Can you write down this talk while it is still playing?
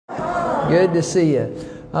Good to see you.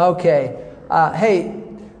 Okay. Hey,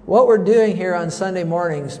 what we're doing here on Sunday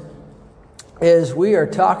mornings is we are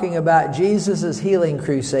talking about Jesus' healing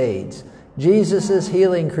crusades. Jesus'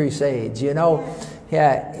 healing crusades. You know,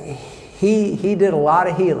 he did a lot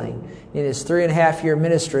of healing in his 3.5-year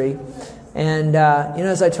ministry. And, you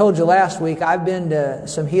know, as I told you last week, I've been to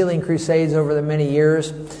some healing crusades over the many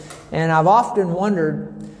years. And I've often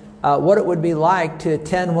wondered what it would be like to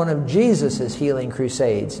attend one of Jesus' healing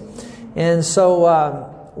crusades. And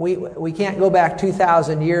so we can't go back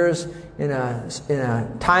 2,000 years in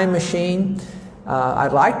a time machine.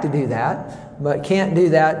 I'd like to do that, but can't do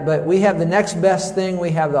that. But we have the next best thing.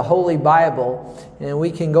 We have the Holy Bible, and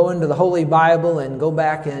we can go into the Holy Bible and go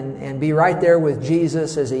back and be right there with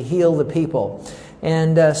Jesus as He healed the people.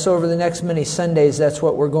 And so over the next many Sundays, that's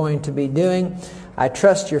what we're going to be doing. I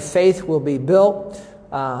trust your faith will be built.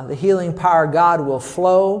 The healing power of God will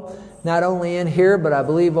flow, not only in here, but I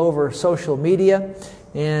believe over social media.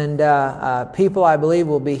 And people, I believe,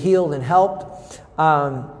 will be healed and helped.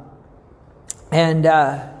 I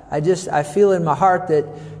feel in my heart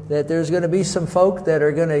that there's going to be some folk that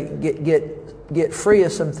are going to get free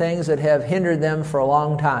of some things that have hindered them for a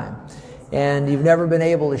long time. And you've never been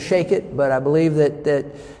able to shake it, but I believe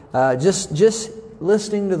that just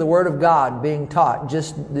listening to the Word of God being taught,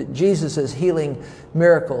 just that Jesus is healing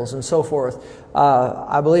miracles and so forth,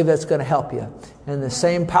 I believe that's going to help you. And the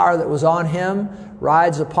same power that was on Him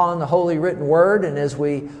rides upon the Holy Written Word. And as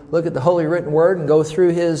we look at the Holy Written Word and go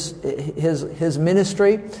through His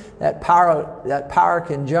ministry, that power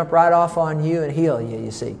can jump right off on you and heal you,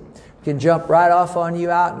 you see. It can jump right off on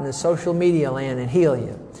you out in the social media land and heal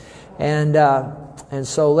you. And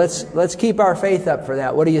so let's keep our faith up for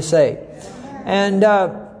that. What do you say? And,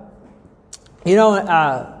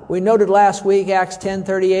 we noted last week, Acts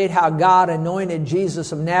 10:38, how God anointed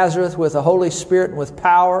Jesus of Nazareth with the Holy Spirit and with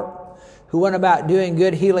power, who went about doing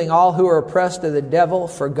good, healing all who were oppressed of the devil,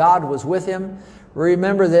 for God was with Him.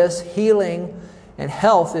 Remember this, healing and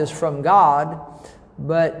health is from God,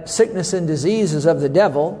 but sickness and disease is of the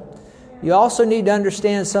devil. You also need to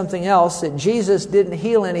understand something else, that Jesus didn't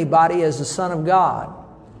heal anybody as the Son of God.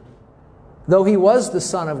 Though He was the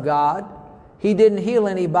Son of God, He didn't heal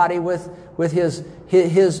anybody with his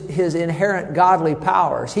inherent godly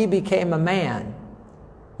powers. He became a man.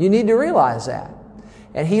 You need to realize that.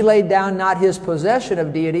 And He laid down not His possession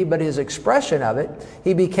of deity, but His expression of it.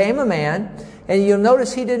 He became a man. And you'll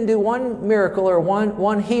notice He didn't do one miracle or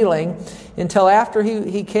one healing until after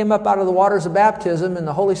he came up out of the waters of baptism and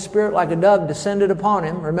the Holy Spirit like a dove descended upon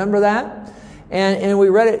Him. Remember that? And we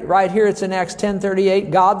read it right here. It's in Acts 10:38.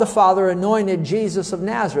 God the Father anointed Jesus of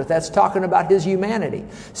Nazareth. That's talking about His humanity.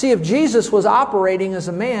 See, if Jesus was operating as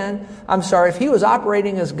a man, if He was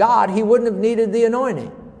operating as God, He wouldn't have needed the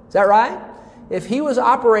anointing. Is that right? If He was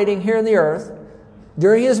operating here in the earth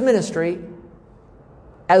during His ministry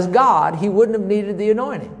as God, He wouldn't have needed the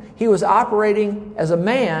anointing. He was operating as a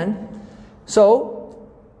man, so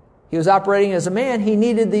He was operating as a man. He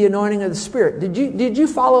needed the anointing of the Spirit. Did you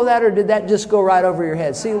follow that, or did that just go right over your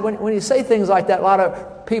head? See, when you say things like that, a lot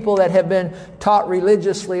of people that have been taught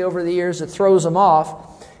religiously over the years, it throws them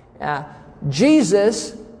off.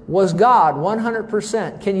 Jesus was God,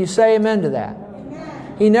 100%. Can you say amen to that?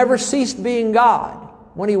 Amen. He never ceased being God.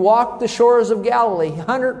 When He walked the shores of Galilee,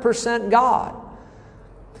 100% God.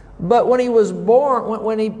 But when He was born,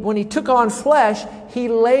 when he took on flesh, He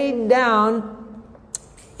laid down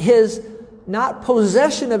His, not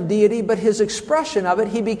possession of deity, but His expression of it.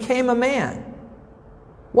 He became a man.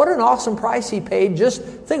 What an awesome price He paid. Just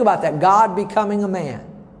think about that. God becoming a man.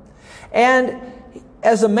 And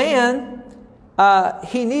as a man,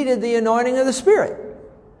 He needed the anointing of the Spirit.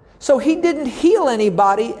 So He didn't heal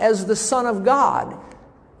anybody as the Son of God.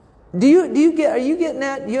 Are you getting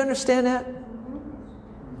that? Do you understand that?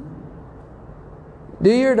 Do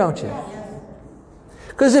you or don't you?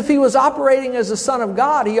 Because if He was operating as the Son of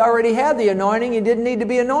God, He already had the anointing. He didn't need to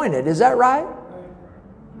be anointed. Is that right?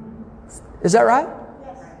 Is that right?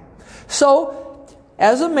 Yes. So,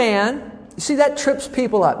 as a man, you see, that trips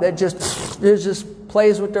people up. That just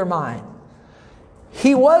plays with their mind.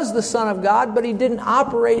 He was the Son of God, but He didn't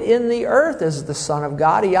operate in the earth as the Son of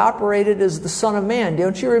God. He operated as the Son of Man.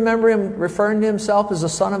 Don't you remember Him referring to Himself as the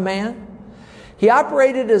Son of Man? He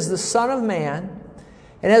operated as the Son of Man.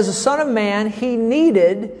 And as a Son of Man, He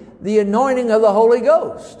needed the anointing of the Holy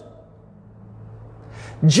Ghost.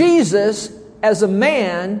 Jesus, as a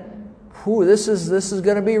man, this is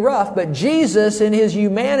going to be rough, but Jesus in His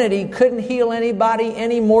humanity couldn't heal anybody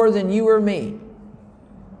any more than you or me.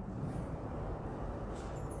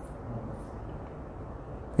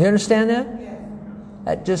 You understand that? Yeah.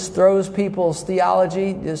 That just throws people's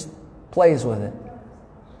theology just plays with it.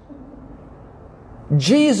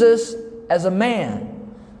 Jesus, as a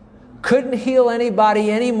man, couldn't heal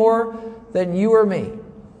anybody any more than you or me.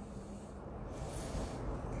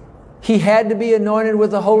 He had to be anointed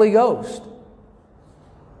with the Holy Ghost.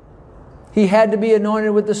 He had to be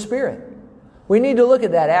anointed with the Spirit. We need to look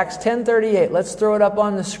at that, Acts 10:38. Let's throw it up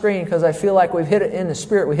on the screen because I feel like we've hit it in the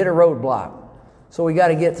Spirit. We hit a roadblock. So we got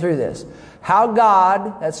to get through this. How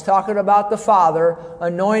God, that's talking about the Father,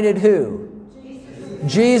 anointed who?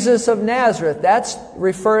 Jesus of Nazareth. That's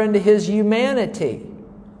referring to His humanity.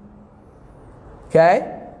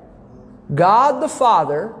 Okay? God the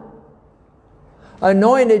Father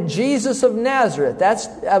anointed Jesus of Nazareth. That's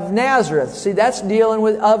of Nazareth. See, that's dealing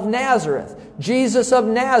with of Nazareth. Jesus of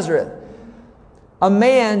Nazareth. A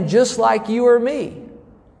man just like you or me.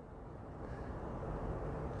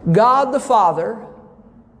 God the Father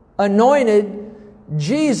anointed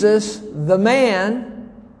Jesus the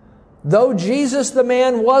man. Though Jesus the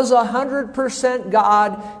man was 100%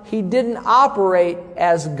 God, He didn't operate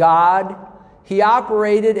as God. He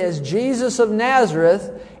operated as Jesus of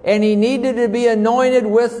Nazareth, and He needed to be anointed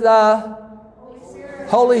with the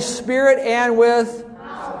Holy Spirit and with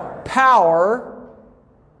power.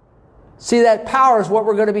 See, that power is what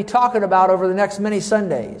we're going to be talking about over the next many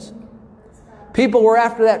Sundays. People were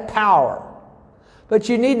after that power. But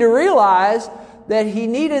you need to realize that He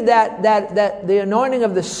needed that the anointing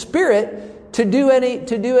of the Spirit to do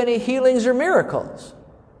any healings or miracles.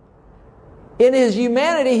 In His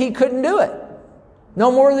humanity, He couldn't do it. No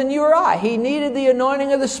more than you or I. He needed the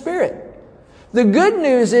anointing of the Spirit. The good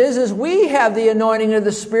news is we have the anointing of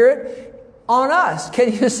the Spirit on us.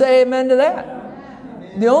 Can you say amen to that?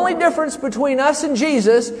 Amen. The only difference between us and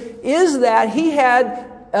Jesus is that He had,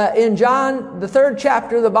 in John the 3rd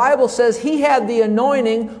chapter, the Bible says He had the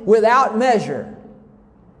anointing without measure.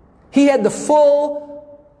 He had the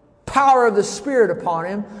full power of the Spirit upon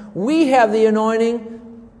Him. We have the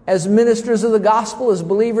anointing as ministers of the gospel, as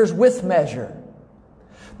believers, with measure.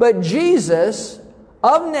 But Jesus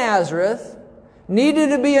of Nazareth needed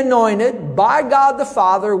to be anointed by God the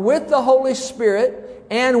Father with the Holy Spirit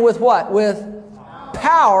and with what? With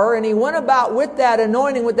power. And He went about with that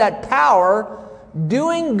anointing, with that power,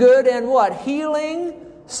 doing good and what? Healing.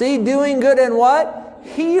 See, doing good and what?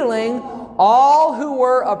 Healing all who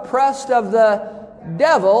were oppressed of the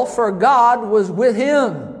devil, for God was with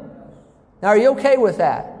Him. Now, are you okay with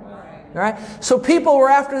that? All right. So people were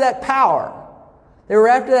after that power. They were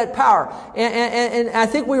after that power. And I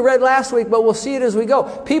think we read last week, but we'll see it as we go.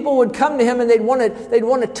 People would come to Him and they'd want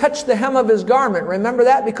to touch the hem of His garment. Remember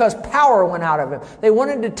that? Because power went out of Him. They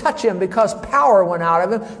wanted to touch Him because power went out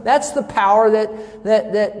of Him. That's the power that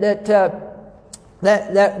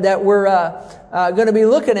we're going to be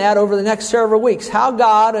looking at over the next several weeks. How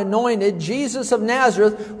God anointed Jesus of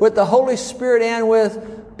Nazareth with the Holy Spirit and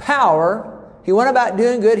with power. He went about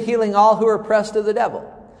doing good, healing all who are oppressed of the devil.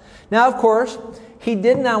 Now, of course, He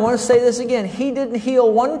didn't, I want to say this again, He didn't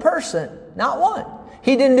heal one person, not one.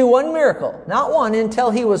 He didn't do one miracle, not one,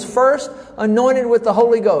 until He was first anointed with the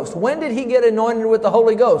Holy Ghost. When did He get anointed with the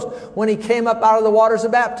Holy Ghost? When He came up out of the waters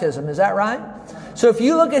of baptism. Is that right? So if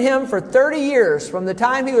you look at Him for 30 years, from the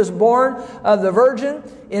time He was born of the Virgin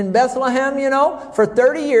in Bethlehem, for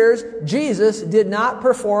 30 years, Jesus did not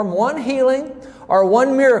perform one healing or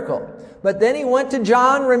one miracle. But then He went to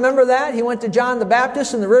John, remember that? He went to John the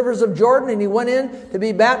Baptist in the rivers of Jordan, and He went in to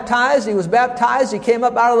be baptized. He was baptized. He came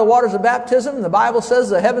up out of the waters of baptism. And the Bible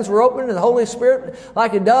says the heavens were opened and the Holy Spirit,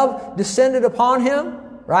 like a dove, descended upon Him.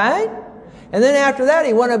 Right? And then after that,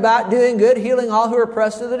 He went about doing good, healing all who were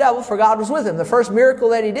oppressed of the devil, for God was with Him. The first miracle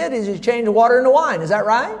that He did is He changed water into wine. Is that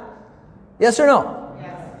right? Yes or no?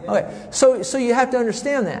 Yes. Okay. So you have to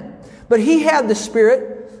understand that. But He had the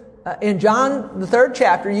Spirit. In John the 3rd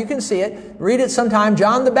chapter, you can see it. Read it sometime.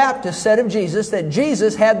 John the Baptist said of Jesus that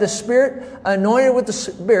Jesus had the Spirit anointed with the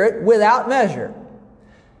Spirit without measure.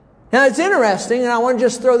 Now it's interesting, and I want to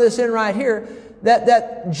just throw this in right here,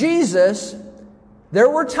 that Jesus, there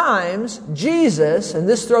were times, Jesus, and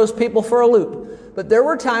this throws people for a loop, but there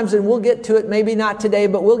were times, and we'll get to it, maybe not today,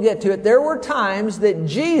 but we'll get to it. There were times that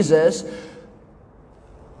Jesus,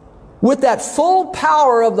 with that full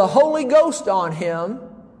power of the Holy Ghost on Him,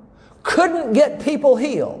 couldn't get people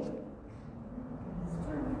healed.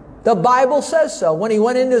 The Bible says so. When He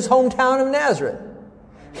went into His hometown of Nazareth,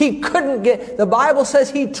 He couldn't get, the Bible says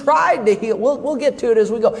He tried to heal. We'll get to it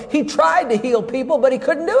as we go. He tried to heal people, but He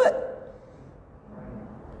couldn't do it.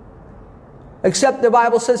 Except the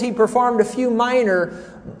Bible says He performed a few minor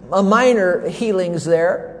healings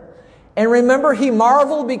there. And remember, He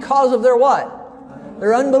marveled because of their what?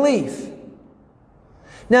 Their unbelief.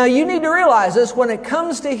 Now, you need to realize this when it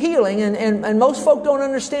comes to healing, and most folk don't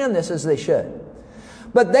understand this as they should.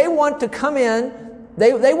 But they want to come in,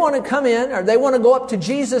 they want to come in, or they want to go up to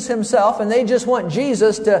Jesus himself, and they just want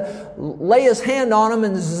Jesus to lay his hand on them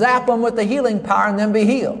and zap them with the healing power and then be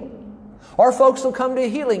healed. Or folks will come to a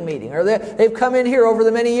healing meeting, or they've come in here over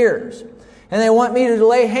the many years, and they want me to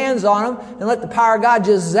lay hands on them and let the power of God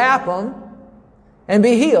just zap them and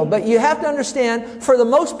be healed. But you have to understand, for the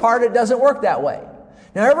most part, it doesn't work that way.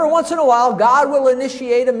 Now, every once in a while, God will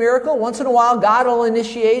initiate a miracle. Once in a while, God will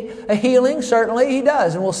initiate a healing. Certainly, He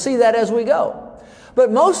does, and we'll see that as we go.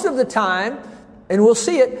 But most of the time, and we'll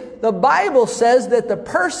see it, the Bible says that the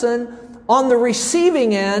person on the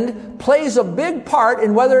receiving end plays a big part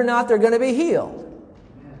in whether or not they're going to be healed.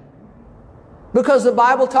 Because the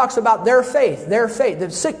Bible talks about their faith, the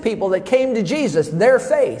sick people that came to Jesus, their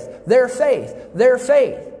faith.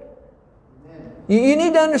 You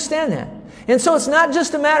need to understand that. And so it's not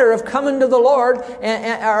just a matter of coming to the Lord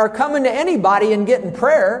or coming to anybody and getting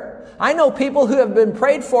prayer. I know people who have been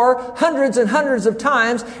prayed for hundreds and hundreds of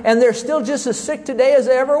times, and they're still just as sick today as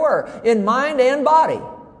they ever were, in mind and body.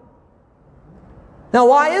 Now,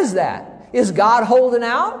 why is that? Is God holding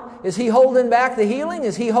out? Is He holding back the healing?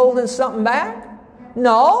 Is He holding something back?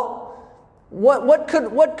 No. What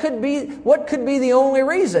could be the only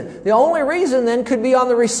reason? The only reason then could be on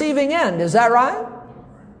the receiving end. Is that right?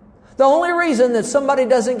 The only reason that somebody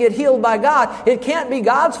doesn't get healed by God, it can't be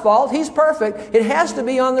God's fault. He's perfect. It has to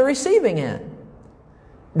be on the receiving end.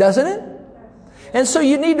 Doesn't it? And so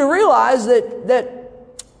you need to realize that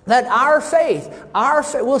our faith,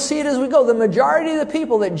 we'll see it as we go. The majority of the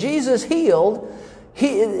people that Jesus healed,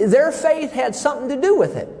 their faith had something to do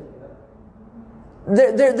with it.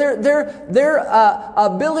 Their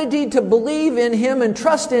ability to believe in Him and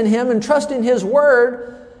trust in Him and trust in His Word,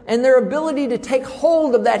 and their ability to take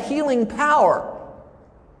hold of that healing power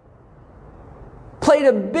played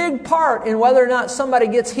a big part in whether or not somebody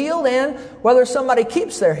gets healed and whether somebody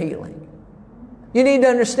keeps their healing. You need to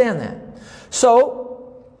understand that.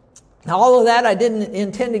 So, now all of that, I didn't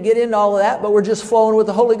intend to get into all of that, but we're just flowing with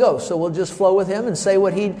the Holy Ghost. So we'll just flow with Him and say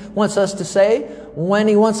what He wants us to say when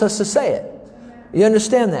He wants us to say it. You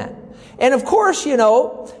understand that? And of course,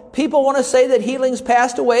 people want to say that healing's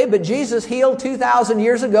passed away, but Jesus healed 2,000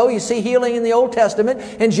 years ago. You see healing in the Old Testament,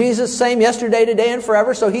 and Jesus same yesterday, today, and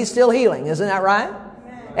forever, so He's still healing. Isn't that right?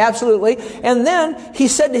 Absolutely. And then He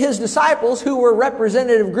said to His disciples, who were a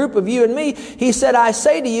representative group of you and me, He said, I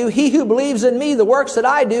say to you, he who believes in me, the works that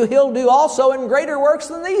I do, he'll do also, and greater works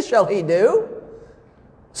than these shall he do.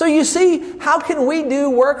 So you see, how can we do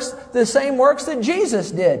works, the same works that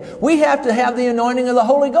Jesus did? We have to have the anointing of the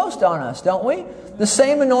Holy Ghost on us, don't we? The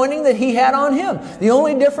same anointing that He had on Him. The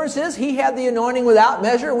only difference is He had the anointing without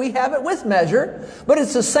measure. We have it with measure. But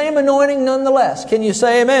it's the same anointing nonetheless. Can you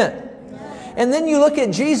say amen? And then you look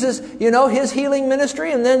at Jesus, His healing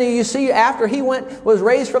ministry, and then you see after He was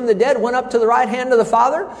raised from the dead, went up to the right hand of the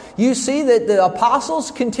Father, you see that the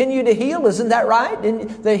apostles continue to heal. Isn't that right? And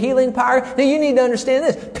the healing power. Now you need to understand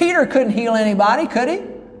this. Peter couldn't heal anybody, could he?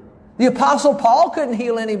 The Apostle Paul couldn't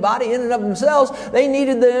heal anybody in and of themselves. They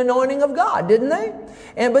needed the anointing of God, didn't they?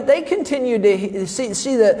 But they continued to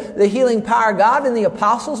see the healing power of God in the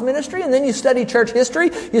apostles' ministry. And then you study church history.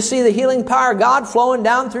 You see the healing power of God flowing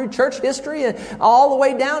down through church history and all the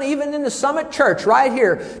way down even into Summit Church right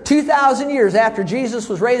here. 2,000 years after Jesus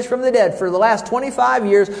was raised from the dead, for the last 25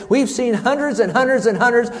 years, we've seen hundreds and hundreds and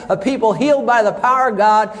hundreds of people healed by the power of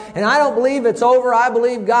God. And I don't believe it's over. I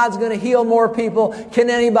believe God's going to heal more people. Can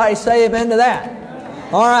anybody say amen to that?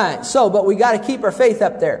 All right, but we got to keep our faith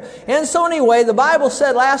up there. And so anyway, the Bible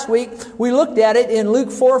said last week, we looked at it in Luke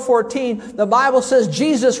 4:14, the Bible says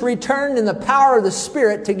Jesus returned in the power of the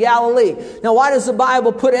Spirit to Galilee. Now, why does the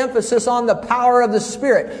Bible put emphasis on the power of the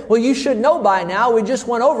Spirit? Well, you should know by now, we just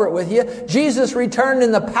went over it with you. Jesus returned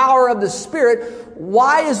in the power of the Spirit.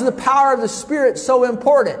 Why is the power of the Spirit so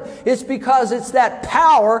important? It's because it's that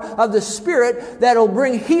power of the Spirit that'll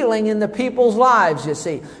bring healing in the people's lives, you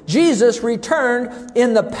see. Jesus returned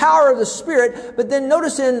in the power of the Spirit, but then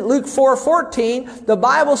notice in Luke 4:14, the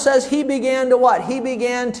Bible says He began to what? He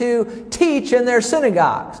began to teach in their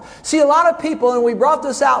synagogues. See, a lot of people, and we brought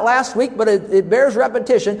this out last week, but it bears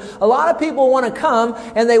repetition. A lot of people want to come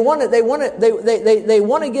and they want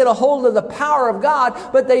to get a hold of the power of God,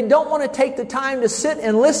 but they don't want to take the time time to sit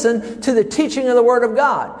and listen to the teaching of the Word of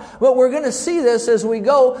God. But we're going to see this as we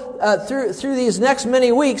go through these next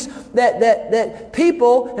many weeks, that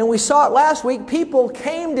people, and we saw it last week, people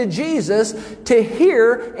came to Jesus to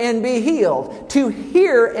hear and be healed. To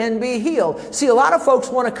hear and be healed. See, a lot of folks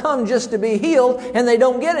want to come just to be healed and they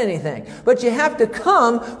don't get anything. But you have to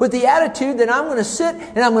come with the attitude that I'm going to sit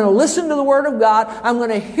and I'm going to listen to the Word of God. I'm going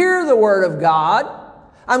to hear the Word of God.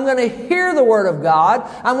 I'm going to hear the Word of God.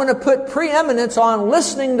 I'm going to put preeminence on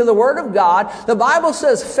listening to the Word of God. The Bible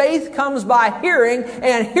says faith comes by hearing,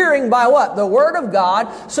 and hearing by what? The Word of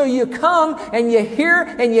God. So you come and you hear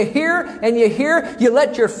and you hear and you hear. You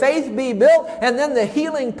let your faith be built, and then the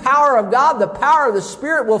healing power of God, the power of the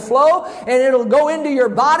Spirit will flow, and it'll go into your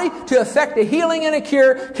body to effect a healing and a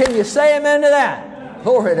cure. Can you say amen to that?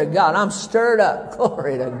 Glory to God. I'm stirred up.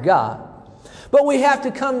 Glory to God. But we have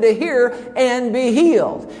to come to hear and be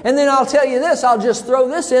healed. And then I'll tell you this, I'll just throw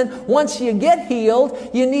this in. Once you get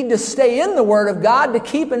healed, you need to stay in the Word of God to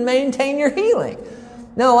keep and maintain your healing.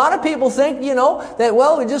 Now, a lot of people think, that,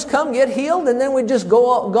 well, we just come get healed and then we just go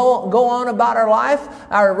on about our life,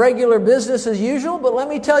 our regular business as usual. But let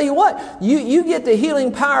me tell you what, you get the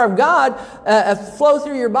healing power of God flow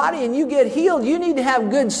through your body and you get healed. You need to have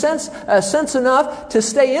good sense enough to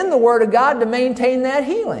stay in the Word of God to maintain that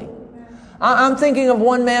healing. I'm thinking of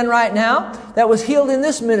one man right now that was healed in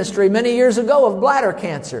this ministry many years ago of bladder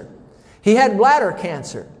cancer. He had bladder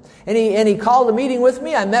cancer. And he called a meeting with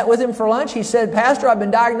me. I met with him for lunch. He said, Pastor, I've been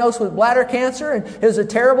diagnosed with bladder cancer, and it was a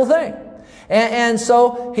terrible thing. And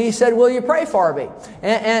so he said, will you pray for me?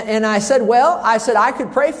 And I said, I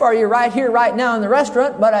could pray for you right here, right now in the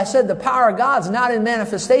restaurant, but I said, the power of God's not in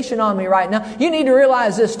manifestation on me right now. You need to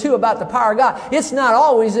realize this too about the power of God. It's not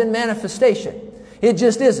always in manifestation. It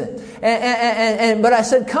just isn't. But I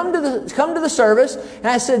said, come to the service. And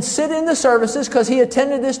I said, sit in the services, because he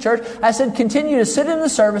attended this church. I said, continue to sit in the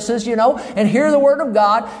services, and hear the Word of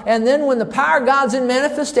God. And then when the power of God's in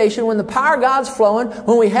manifestation, when the power of God's flowing,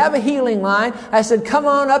 when we have a healing line, I said, come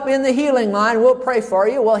on up in the healing line. We'll pray for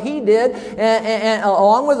you. Well, he did. And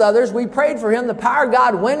along with others, we prayed for him. The power of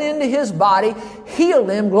God went into his body,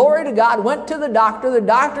 healed him. Glory to God. Went to the doctor. The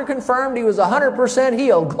doctor confirmed he was 100%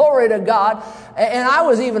 healed. Glory to God. And I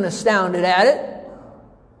was even astounded at it.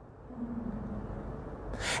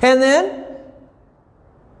 And then,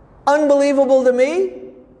 unbelievable to me,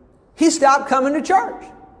 he stopped coming to church.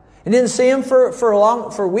 I didn't see him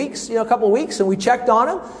for weeks, a couple of weeks, and we checked on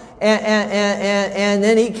him. And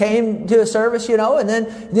then he came to a service, and then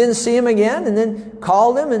didn't see him again, and then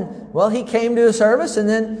called him, and well, he came to a service, and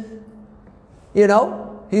then,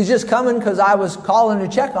 he's just coming because I was calling to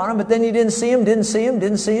check on him, but then you didn't see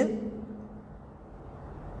him.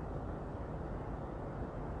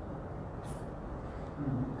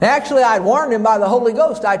 Actually, I'd warned him by the Holy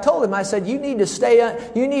Ghost. I told him, I said, you need to stay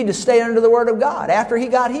under the Word of God. After he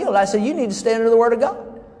got healed, I said, you need to stay under the Word of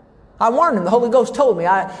God. I warned him. The Holy Ghost told me.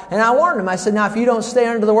 I warned him. I said, now, if you don't stay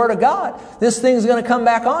under the Word of God, this thing's going to come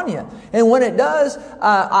back on you. And when it does,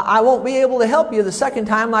 I won't be able to help you the second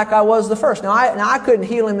time like I was the first. Now, I couldn't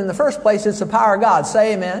heal him in the first place. It's the power of God.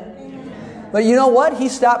 Say amen. Amen. But you know what? He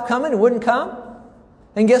stopped coming and wouldn't come.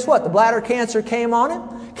 And guess what? The bladder cancer came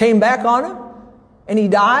back on him. And he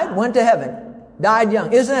died, went to heaven, died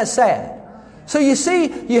young. Isn't that sad? So you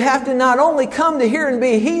see, you have to not only come to hear and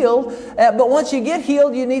be healed, but once you get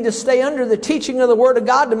healed, you need to stay under the teaching of the Word of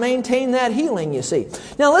God to maintain that healing, you see.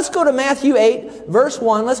 Now let's go to Matthew 8, verse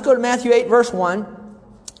 1. Let's go to Matthew 8, verse 1.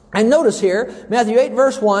 And notice here, Matthew 8,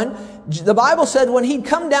 verse 1, the Bible said when he'd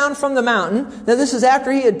come down from the mountain, now this is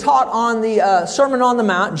after he had taught on the Sermon on the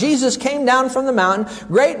Mount, Jesus came down from the mountain,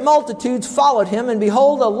 great multitudes followed him, and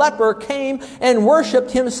behold, a leper came and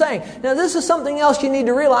worshipped him, saying. Now this is something else you need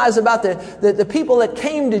to realize about the people that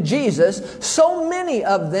came to Jesus. So many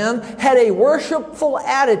of them had a worshipful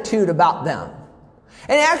attitude about them.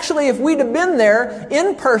 And actually, if we'd have been there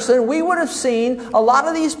in person, we would have seen a lot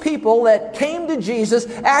of these people that came to Jesus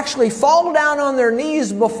actually fall down on their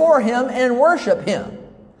knees before him and worship him.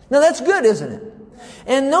 Now that's good, isn't it?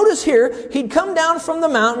 And notice here, he'd come down from the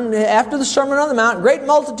mountain after the Sermon on the Mount. Great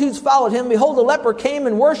multitudes followed him. Behold, a leper came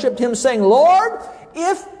and worshipped him, saying, Lord,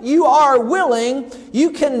 if you are willing, you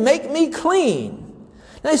can make me clean.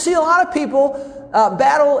 Now you see, a lot of people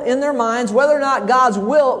battle in their minds whether or not God's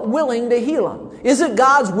willing to heal them. Is it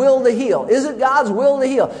God's will to heal? Is it God's will to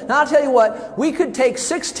heal? Now I'll tell you what, we could take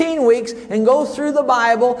 16 weeks and go through the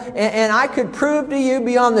Bible, and I could prove to you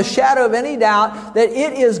beyond the shadow of any doubt that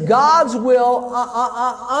it is God's will,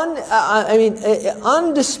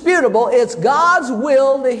 undisputable. It's God's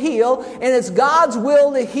will to heal, and it's God's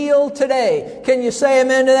will to heal today. Can you say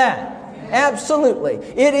amen to that? Absolutely.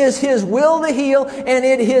 It is His will to heal, and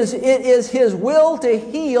it is His will to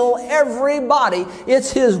heal everybody.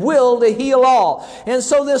 It's His will to heal all. And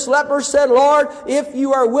so this leper said, Lord, if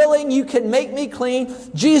you are willing, you can make me clean.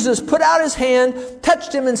 Jesus put out His hand,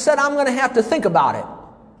 touched him, and said, I'm going to have to think about it.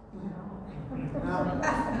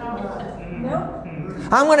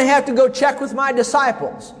 I'm going to have to go check with my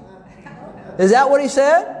disciples. Is that what He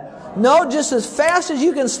said? No, just as fast as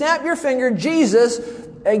you can snap your finger, Jesus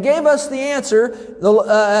gave us the answer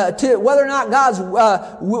to whether or not God's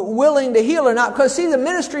willing to heal or not. Because see, the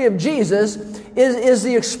ministry of Jesus is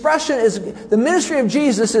the expression, the ministry of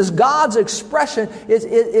Jesus is God's expression,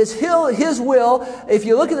 is His will. If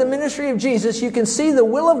you look at the ministry of Jesus, you can see the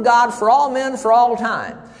will of God for all men for all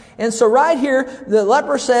time. And so right here, the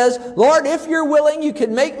leper says, Lord, if you're willing, you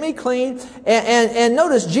can make me clean. And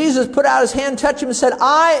notice Jesus put out His hand, touched him, and said,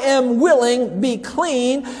 I am willing, be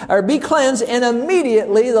clean, or be cleansed. And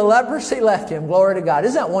immediately the leprosy left him. Glory to God.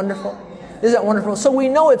 Isn't that wonderful? Isn't that wonderful? So we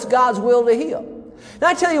know it's God's will to heal. Now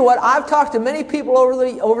I tell you what, I've talked to many people over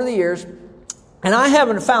the years, and I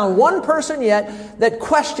haven't found one person yet that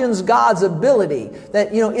questions God's ability.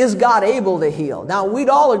 That, is God able to heal? Now, we'd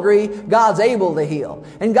all agree God's able to heal.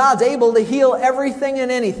 And God's able to heal everything and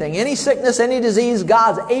anything. Any sickness, any disease,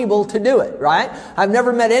 God's able to do it, right? I've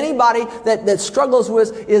never met anybody that struggles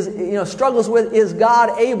with, is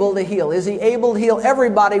God able to heal? Is He able to heal?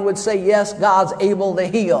 Everybody would say, yes, God's able to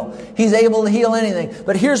heal. He's able to heal anything.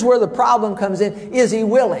 But here's where the problem comes in. Is He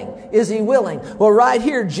willing? Is He willing? Well, right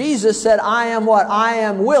here, Jesus said, I am what? I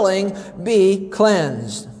am willing, be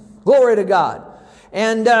cleansed. Glory to God.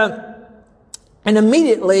 And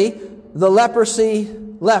immediately the leprosy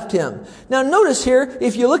left him. Now notice here,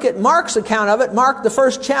 if you look at Mark's account of it, Mark the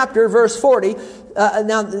 1st chapter, verse 40.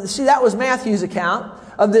 Now see, that was Matthew's account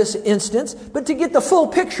of this instance. But to get the full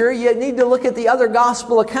picture, you need to look at the other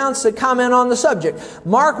gospel accounts that comment on the subject.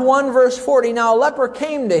 Mark 1 verse 40, now a leper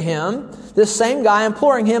came to him, this same guy,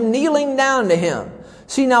 imploring him, kneeling down to him.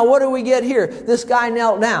 See, now what do we get here? This guy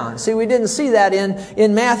knelt down. See, we didn't see that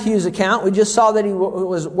in Matthew's account. We just saw that he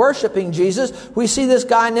was worshiping Jesus. We see this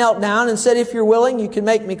guy knelt down and said, if you're willing, you can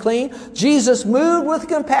make me clean. Jesus moved with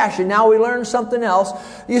compassion. Now we learn something else.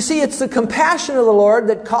 You see, it's the compassion of the Lord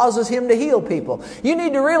that causes Him to heal people. You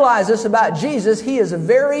need to realize this about Jesus. He is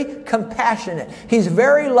very compassionate. He's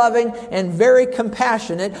very loving and very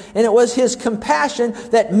compassionate. And it was His compassion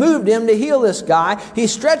that moved Him to heal this guy. He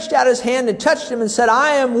stretched out His hand and touched him and said,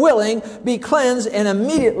 I am willing, be cleansed, and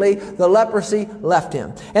immediately the leprosy left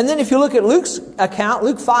him. And then if you look at Luke's account,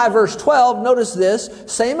 Luke 5 verse 12, notice this,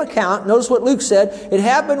 same account, notice what Luke said, it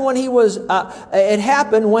happened when he was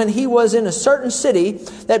in a certain city,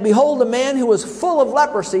 that behold, a man who was full of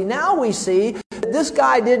leprosy. Now we see that this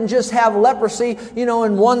guy didn't just have leprosy,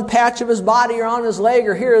 in one patch of his body or on his leg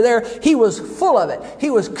or here or there. He was full of it. He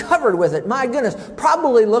was covered with it. My goodness,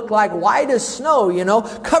 probably looked like white as snow,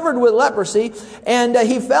 covered with leprosy. And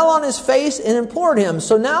he fell on his face and implored him.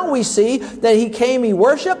 So now we see that he came, he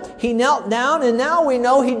worshiped, he knelt down, and now we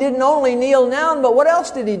know he didn't only kneel down, but what else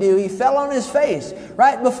did he do? He fell on his face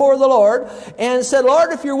right before the Lord and said,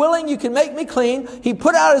 Lord, if you're willing, you can make me clean. He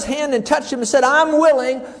put out his hand and touched him and said, I'm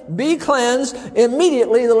willing, be cleansed.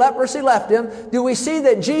 Immediately the leprosy left him. Do we see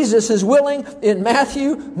that Jesus is willing in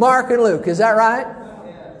Matthew, Mark, and Luke? Is that right?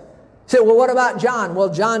 Say, well, what about John?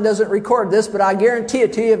 Well, John doesn't record this, but I guarantee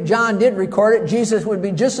it to you, if John did record it, Jesus would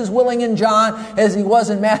be just as willing in John as He was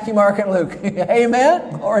in Matthew, Mark, and Luke.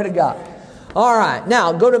 Amen? Glory to God. All right.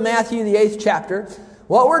 Now, go to Matthew, the 8th chapter.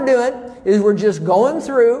 What we're doing is we're just going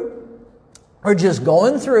through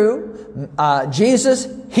Jesus'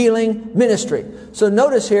 healing ministry. So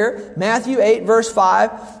notice here, Matthew 8, verse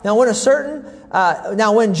 5. Now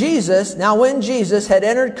when Jesus had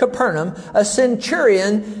entered Capernaum, a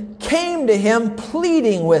centurion came to Him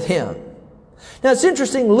pleading with Him. Now it's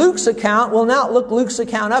interesting, Luke's account, we'll not look Luke's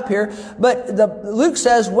account up here, but Luke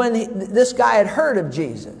says when this guy had heard of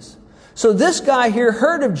Jesus. So this guy here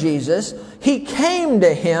heard of Jesus, he came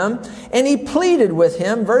to Him and he pleaded with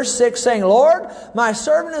Him, verse 6, saying, Lord, my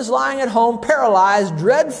servant is lying at home, paralyzed,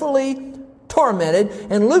 dreadfully tormented.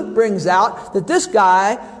 And Luke brings out that this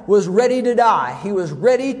guy was ready to die. He was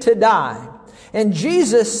ready to die. And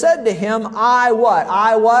Jesus said to him, I what?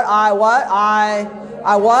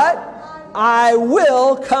 I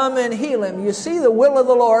will come and heal him. You see the will of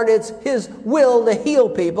the Lord. It's His will to heal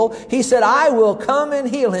people. He said, I will come and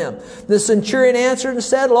heal him. The centurion answered and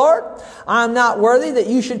said, Lord, I'm not worthy that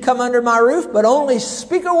you should come under my roof, but only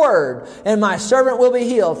speak a word, and my servant will be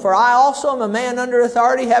healed. For I also am a man under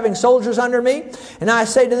authority, having soldiers under me. And I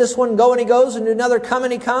say to this one, go, and he goes, and to another, come,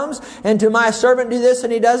 and he comes, and to my servant, do this,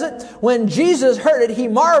 and he does it. When Jesus heard it, he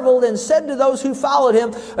marveled and said to those who followed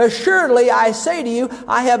him, assuredly, I say to you,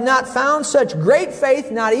 I have not found such great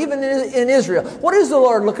faith, not even in Israel. What is the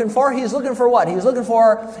Lord looking for? He's looking for what? He's looking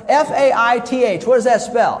for F-A-I-T-H. What does that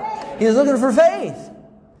spell? He's looking for faith.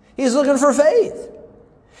 He's looking for faith.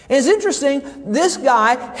 And it's interesting, this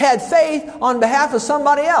guy had faith on behalf of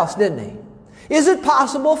somebody else, didn't he? Is it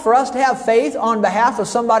possible for us to have faith on behalf of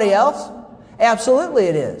somebody else? Absolutely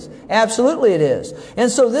it is. Absolutely it is.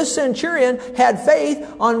 And so this centurion had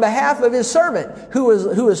faith on behalf of his servant who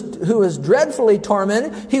was dreadfully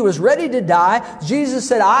tormented. He was ready to die. Jesus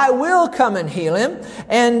said, I will come and heal him.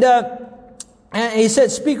 And he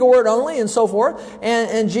said, speak a word only, and so forth.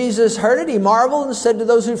 And Jesus heard it. He marveled and said to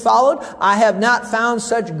those who followed, I have not found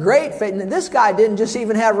such great faith. And this guy didn't just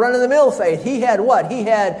even have run-of-the-mill faith. He had what? He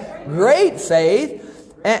had great faith.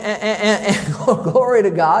 And glory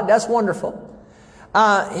to God. That's wonderful.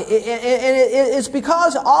 It's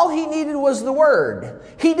because all he needed was the Word.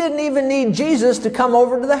 He didn't even need Jesus to come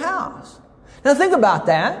over to the house. Now think about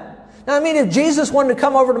that. Now I mean, if Jesus wanted to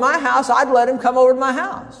come over to my house, I'd let him come over to my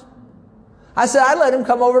house. I said, I'd let him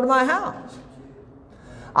come over to my house.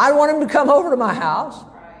 I want him to come over to my house.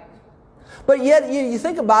 But yet, you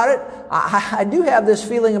think about it, I do have this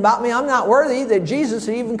feeling about me, I'm not worthy that Jesus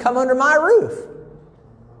would even come under my roof.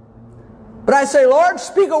 But I say, Lord,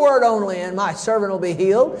 speak a word only, and my servant will be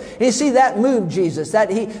healed. And you see, that moved Jesus.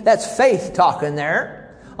 That's faith talking there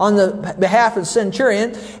on the behalf of the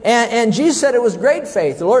centurion. And Jesus said it was great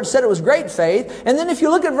faith. The Lord said it was great faith. And then if you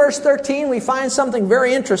look at verse 13, we find something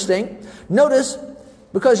very interesting. Notice,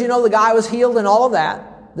 because you know the guy was healed and all of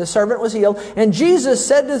that. The servant was healed. And Jesus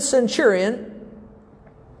said to the centurion,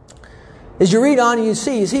 as you read on, you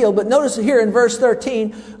see he's healed. But notice here in verse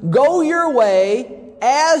 13, go your way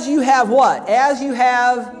as you have what? As you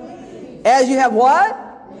have what?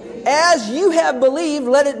 As you have believed,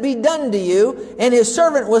 let it be done to you. And his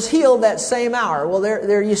servant was healed that same hour. Well,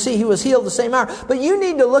 there you see he was healed the same hour. But you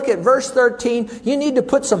need to look at verse 13. You need to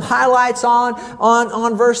put some highlights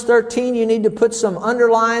on verse 13. You need to put some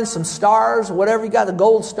underlines, some stars, whatever you got, the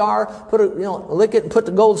gold star. Lick it and put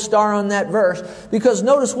the gold star on that verse. Because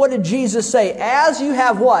notice, what did Jesus say? As you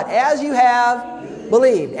have what? As you have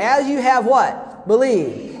believed. As you have what?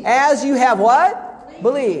 Believed. As you have what?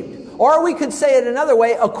 Believed. Or we could say it another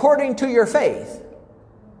way, according to your faith.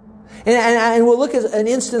 And we'll look at an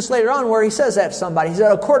instance later on where he says that to somebody. He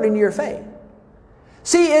said, according to your faith.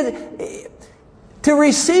 See, to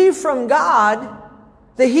receive from God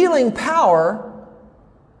the healing power,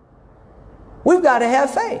 we've got to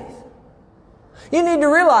have faith. You need to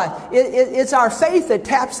realize it's our faith that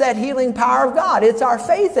taps that healing power of God. It's our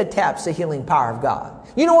faith that taps the healing power of God.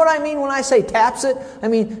 You know what I mean when I say taps it? I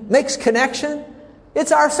mean makes connection.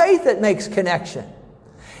 It's our faith that makes connection.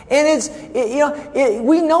 And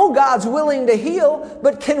we know God's willing to heal,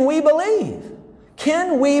 but can we believe?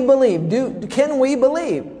 Can we believe? Can we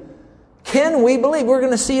believe? Can we believe? We're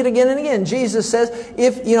going to see it again and again. Jesus says,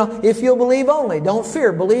 if you'll believe only, don't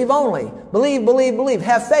fear, believe only. Believe, believe, believe.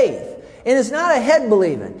 Have faith. And it's not a head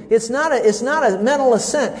believing. It's not a mental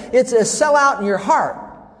assent. It's a sell out in your heart.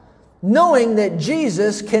 Knowing that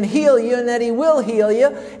Jesus can heal you and that He will heal you,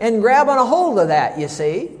 and grabbing a hold of that, you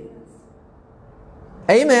see.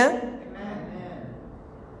 Amen. Amen.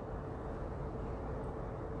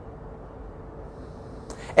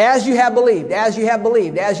 As you have believed, as you have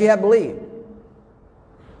believed, as you have believed.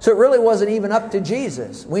 So it really wasn't even up to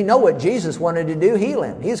Jesus. We know what Jesus wanted to do, heal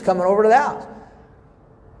him. He's coming over to the house.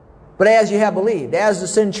 But as you have believed, as the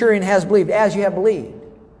centurion has believed, as you have believed.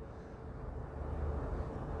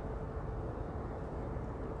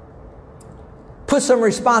 Puts some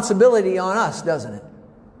responsibility on us, doesn't it?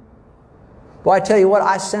 Boy, I tell you what,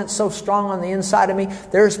 I sense so strong on the inside of me.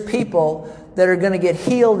 There's people that are going to get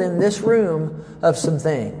healed in this room of some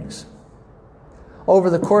things over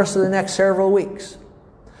the course of the next several weeks.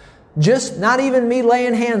 Just not even me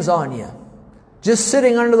laying hands on you. Just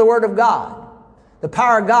sitting under the Word of God. The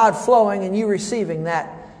power of God flowing and you receiving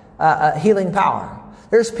that healing power.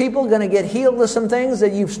 There's people going to get healed of some things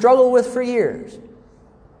that you've struggled with for years.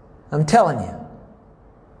 I'm telling you.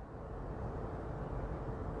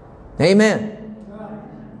 Amen.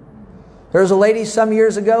 There was a lady some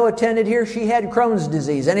years ago attended here. She had Crohn's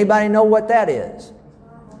disease. Anybody know what that is?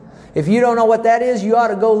 If you don't know what that is, you ought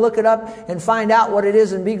to go look it up and find out what it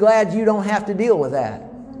is and be glad you don't have to deal with that.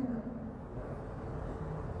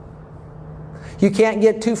 You can't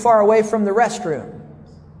get too far away from the restroom.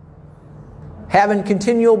 Having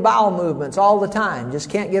continual bowel movements all the time. Just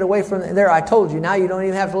can't get away from there. I told you, now you don't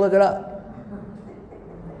even have to look it up.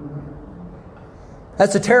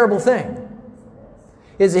 That's a terrible thing.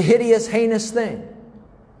 It's a hideous, heinous thing.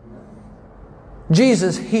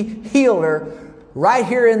 Jesus, He healed her right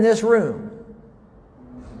here in this room.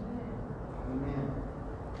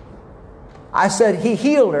 I said He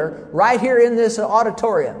healed her right here in this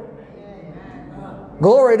auditorium.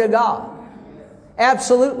 Glory to God.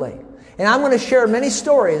 Absolutely. And I'm going to share many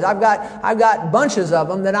stories. I've got bunches of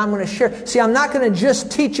them that I'm going to share. See, I'm not going to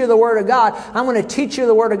just teach you the Word of God. I'm going to teach you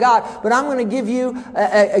the Word of God, but I'm going to give you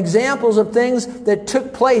examples of things that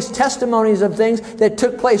took place, testimonies of things that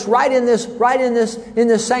took place right in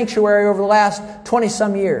this sanctuary over the last 20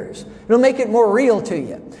 some years. It'll make it more real to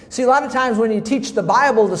you. See, a lot of times when you teach the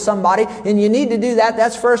Bible to somebody, and you need to do that,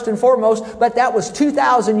 that's first and foremost, but that was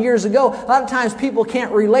 2,000 years ago. A lot of times people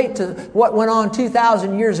can't relate to what went on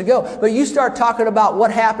 2,000 years ago. But you start talking about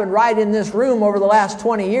what happened right in this room over the last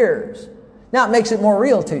 20 years. Now it makes it more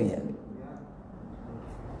real to you.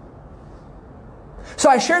 So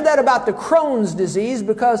I shared that about the Crohn's disease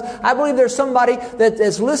because I believe there's somebody that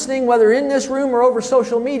is listening, whether in this room or over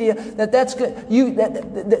social media, that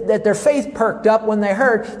their faith perked up when they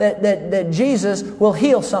heard that Jesus will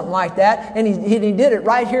heal something like that, and he did it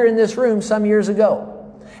right here in this room some years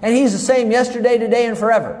ago. And He's the same yesterday, today, and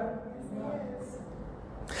forever.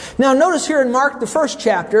 Now notice here in Mark, the first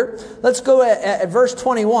chapter, let's go at verse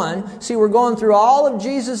 21. See, we're going through all of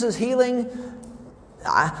Jesus' healing.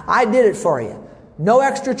 I did it for you. No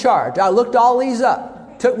extra charge. I looked all these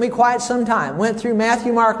up. Took me quite some time. Went through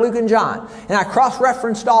Matthew, Mark, Luke, and John. And I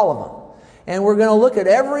cross-referenced all of them. And we're going to look at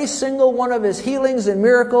every single one of His healings and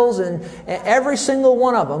miracles, and every single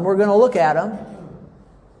one of them. We're going to look at them.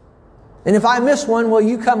 And if I miss one, well,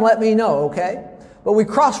 you come let me know, okay? But we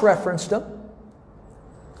cross-referenced them.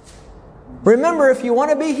 Remember, if you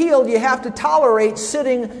want to be healed, you have to tolerate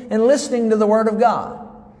sitting and listening to the Word of God.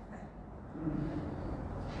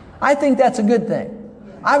 I think that's a good thing.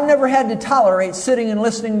 I've never had to tolerate sitting and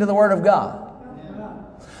listening to the Word of God.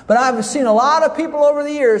 But I've seen a lot of people over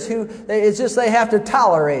the years who, it's just they have to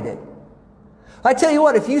tolerate it. I tell you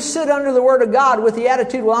what, if you sit under the Word of God with the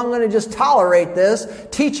attitude, well, I'm going to just tolerate this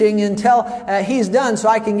teaching until He's done so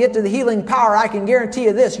I can get to the healing power, I can guarantee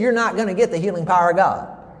you this, you're not going to get the healing power of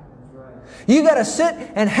God. You got to sit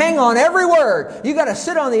and hang on every word. You got to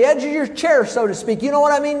sit on the edge of your chair, so to speak. You know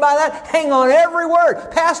what I mean by that? Hang on every word.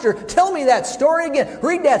 Pastor, tell me that story again.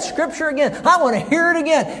 Read that scripture again. I want to hear it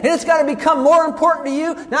again. And it's got to become more important to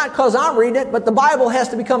you, not because I'm reading it, but the Bible has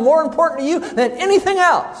to become more important to you than anything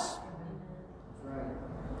else.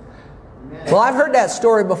 Well, I've heard that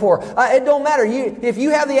story before. It don't matter. If you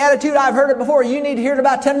have the attitude, I've heard it before, you need to hear it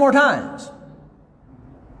about 10 more times.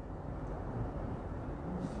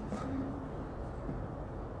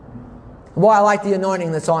 Boy, I like the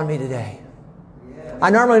anointing that's on me today. I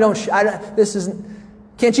normally don't.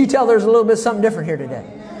 Can't you tell there's a little bit something different here today?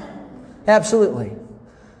 Absolutely.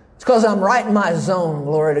 It's because I'm right in my zone.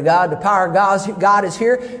 Glory to God. The power of God is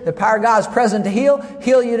here. The power of God is present to heal.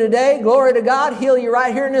 Heal you today. Glory to God. Heal you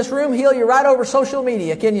right here in this room. Heal you right over social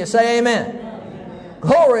media. Can you say amen? Amen.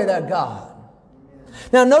 Glory to God.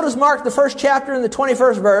 Now notice Mark, the first chapter in the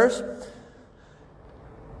 21st verse.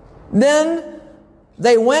 Then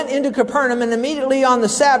they went into Capernaum, and immediately on the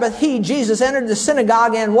Sabbath, He, Jesus, entered the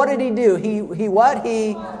synagogue, and what did He do? He what?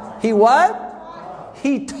 He what?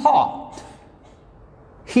 He taught.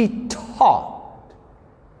 He taught.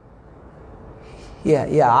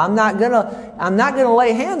 Yeah. I'm not gonna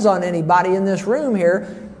lay hands on anybody in this room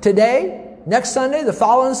here today, next Sunday, the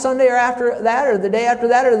following Sunday, or after that, or the day after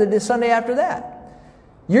that, or the Sunday after that.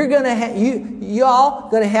 You're y'all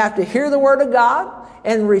gonna have to hear the Word of God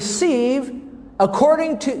and receive.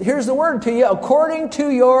 According to, here's the word to you, according to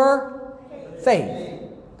your faith.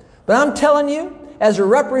 But I'm telling you, as a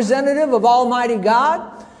representative of Almighty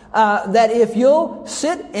God, that if you'll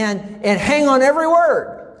sit and hang on every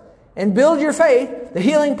word and build your faith, the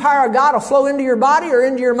healing power of God will flow into your body or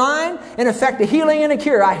into your mind and affect a healing and a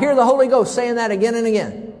cure. I hear the Holy Ghost saying that again and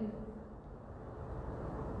again.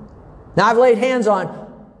 Now I've laid hands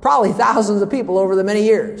on probably thousands of people over the many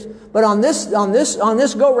years. But on this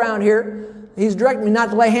go round here, He's directed me not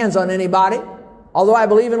to lay hands on anybody. Although I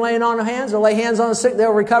believe in laying on of hands, or lay hands on the sick,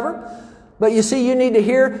 they'll recover. But you see, you need to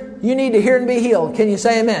hear and be healed. Can you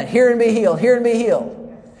say amen? Hear and be healed. Hear and be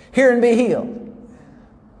healed. Hear and be healed.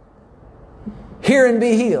 Hear and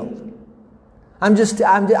be healed. I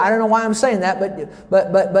don't know why I'm saying that,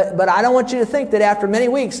 but I don't want you to think that after many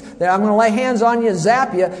weeks that I'm going to lay hands on you and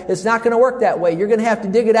zap you. It's not going to work that way. You're going to have to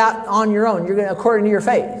dig it out on your own. You're going to, according to your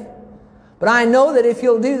faith. But I know that if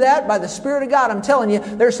you'll do that by the Spirit of God, I'm telling you,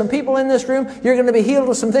 there's some people in this room, you're going to be healed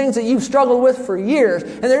of some things that you've struggled with for years.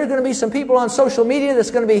 And there's going to be some people on social media that's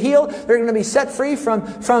going to be healed. They're going to be set free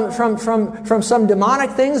from some demonic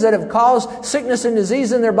things that have caused sickness and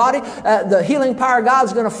disease in their body. The healing power of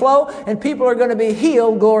God's going to flow, and people are going to be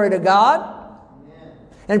healed. Glory to God.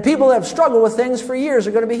 And people that have struggled with things for years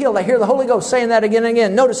are going to be healed. I hear the Holy Ghost saying that again and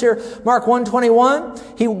again. Notice here, Mark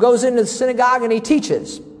 1:21, he goes into the synagogue and he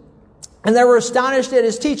teaches. And they were astonished at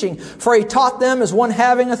his teaching, for he taught them as one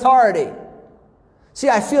having authority. See,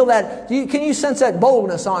 I feel that. Can you sense that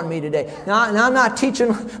boldness on me today? Now I'm not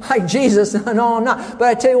teaching like Jesus. No, I'm not. But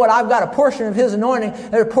I tell you what, I've got a portion of His anointing.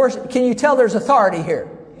 Can you tell there's authority here?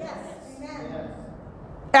 Yes. Amen.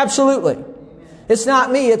 Absolutely. Amen. It's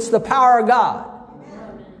not me. It's the power of God.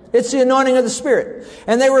 Amen. It's the anointing of the Spirit.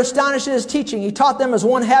 And they were astonished at his teaching. He taught them as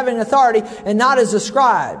one having authority and not as the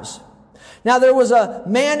scribes. Now there was a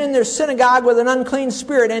man in their synagogue with an unclean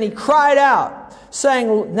spirit, and he cried out,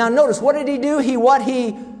 saying, now notice, what did he do? He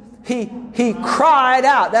cried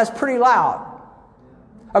out. That's pretty loud.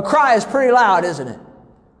 A cry is pretty loud, isn't it?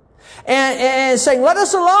 And saying, let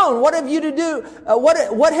us alone. What have you to do?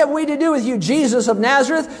 What have we to do with you, Jesus of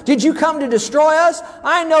Nazareth? Did you come to destroy us?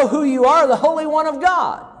 I know who you are, the Holy One of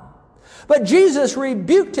God. But Jesus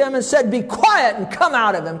rebuked him and said, be quiet and come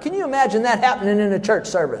out of him. Can you imagine that happening in a church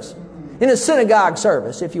service? In a synagogue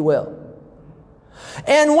service, if you will.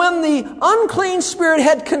 And when the unclean spirit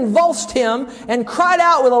had convulsed him and cried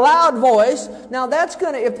out with a loud voice, now that's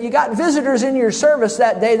going to, if you got visitors in your service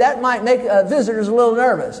that day, that might make visitors a little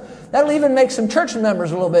nervous. That'll even make some church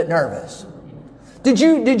members a little bit nervous. Did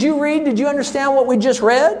you understand what we just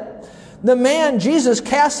read? The man, Jesus,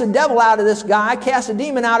 cast the devil out of this guy, cast a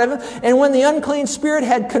demon out of him, and when the unclean spirit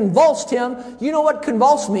had convulsed him, you know what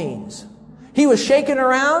convulse means? He was shaking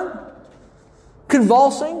around.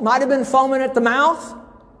 Convulsing, might have been foaming at the mouth.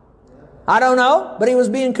 I don't know, but he was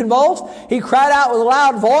being convulsed. He cried out with a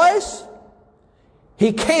loud voice.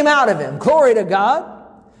 He came out of him. Glory to God.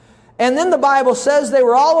 And then the Bible says they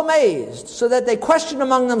were all amazed, so that they questioned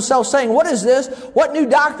among themselves, saying, what is this? What new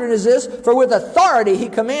doctrine is this? For with authority he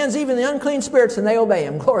commands even the unclean spirits, and they obey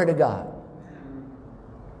him. Glory to God.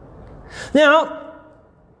 Now,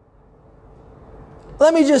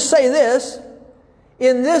 let me just say this.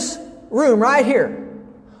 In this room right here,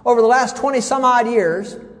 over the last 20 some odd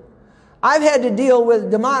years, I've had to deal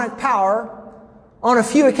with demonic power on a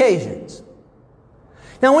few occasions.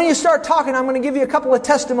 Now when you start talking, I'm going to give you a couple of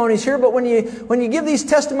testimonies here, but when you give these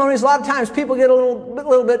testimonies, a lot of times people get a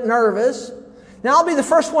little bit nervous. Now I'll be the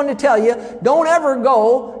first one to tell you, don't ever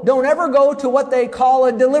go to what they call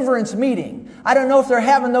a deliverance meeting. I don't know if they're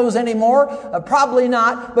having those anymore, probably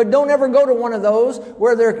not, but don't ever go to one of those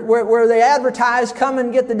where they advertise, come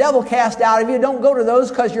and get the devil cast out of you. Don't go to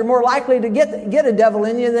those, because you're more likely to get a devil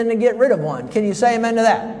in you than to get rid of one. Can you say amen to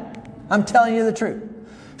that? I'm telling you the truth.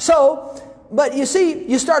 So, but you see,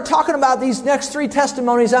 you start talking about these next three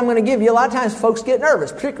testimonies I'm going to give you. A lot of times folks get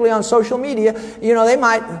nervous, particularly on social media. You know, they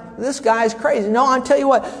might, this guy's crazy. No, I'll tell you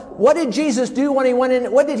what did Jesus do when he went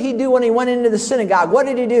in? What did he do when he went into the synagogue? What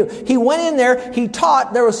did he do? He went in there, he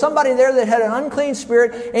taught. There was somebody there that had an unclean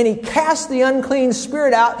spirit, and he cast the unclean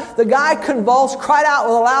spirit out. The guy convulsed, cried out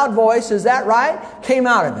with a loud voice. Is that right? Came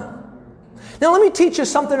out of him. Now let me teach you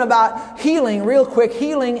something about healing real quick,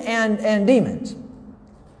 healing and demons.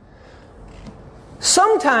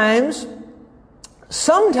 Sometimes,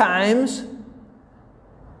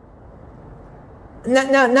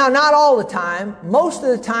 now not all the time, most of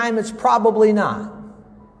the time it's probably not.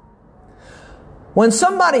 When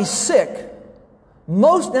somebody's sick,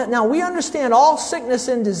 now we understand all sickness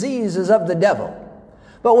and disease is of the devil.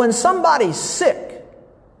 But when somebody's sick,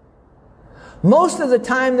 most of the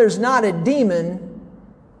time there's not a demon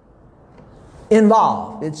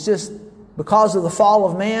involved. It's just because of the fall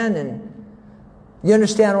of man, and you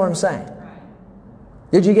understand what I'm saying?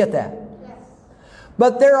 Did you get that? Yes.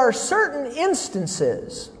 But there are certain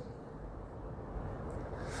instances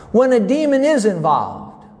when a demon is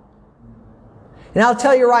involved. And I'll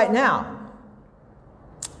tell you right now,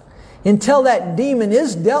 until that demon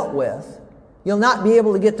is dealt with, you'll not be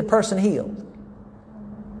able to get the person healed.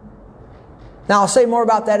 Now I'll say more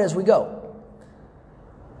about that as we go.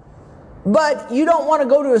 But you don't want to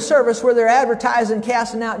go to a service where they're advertising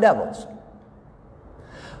casting out devils.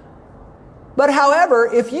 But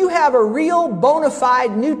however, if you have a real bona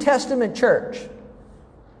fide New Testament church,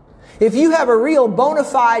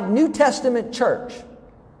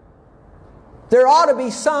 there ought to be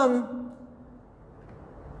some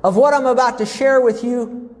of what I'm about to share with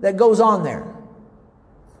you that goes on there.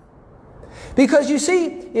 Because you see,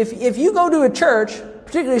 if you go to a church,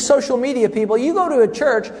 particularly social media people, you go to a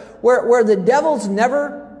church where the devil's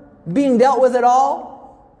never being dealt with at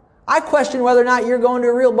all, I question whether or not you're going to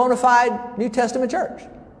a real bona fide New Testament church.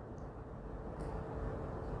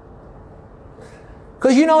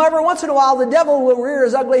 Because every once in a while the devil will rear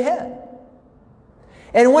his ugly head.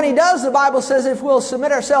 And when he does, the Bible says if we'll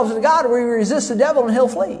submit ourselves to God, we resist the devil and he'll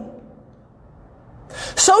flee.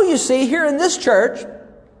 So you see, here in this church,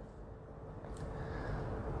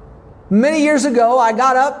 many years ago, I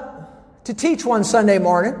got up to teach one Sunday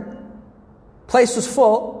morning. Place was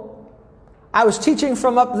full. I was teaching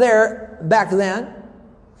from up there back then.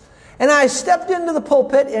 And I stepped into the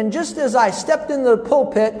pulpit, and just as I stepped into the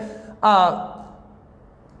pulpit,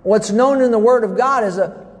 what's known in the Word of God as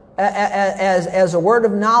a word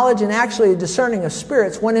of knowledge and actually a discerning of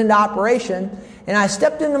spirits went into operation. And I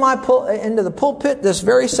stepped into the pulpit, this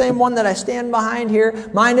very same one that I stand behind here,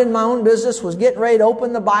 minding my own business, was getting ready to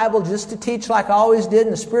open the Bible just to teach like I always did.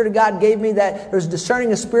 And the Spirit of God gave me that. There's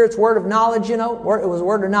discerning of spirits, word of knowledge, it was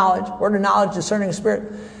word of knowledge, discerning of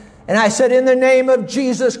spirit. And I said, in the name of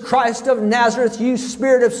Jesus Christ of Nazareth, you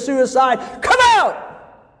spirit of suicide, come out!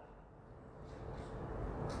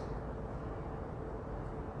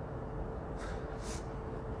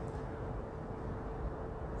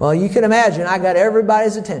 Well, you can imagine, I got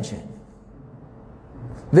everybody's attention.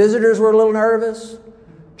 Visitors were a little nervous.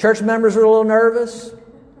 Church members were a little nervous.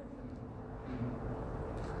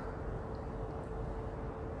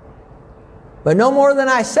 But no more than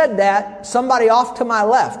I said that, somebody off to my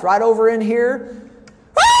left, right over in here,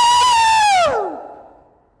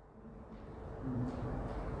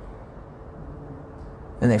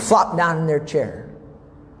 and they flopped down in their chair.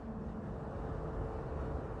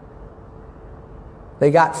 They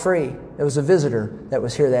got free. There was a visitor that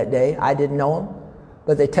was here that day. I didn't know him,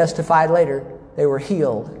 but they testified later they were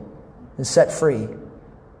healed and set free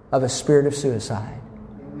of a spirit of suicide.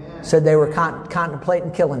 Amen. Said they were contemplating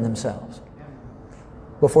killing themselves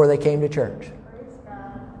before they came to church.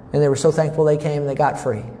 And they were so thankful they came and they got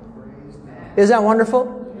free. Isn't that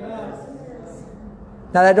wonderful? Yes.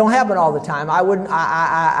 Now that don't happen all the time.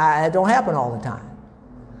 It don't happen all the time.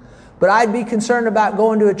 But I'd be concerned about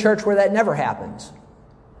going to a church where that never happens.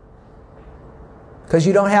 Because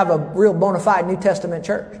you don't have a real bona fide New Testament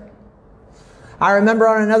church. I remember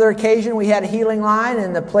on another occasion we had a healing line,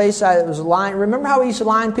 and the place I was lying. Remember how we used to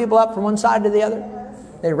line people up from one side to the other?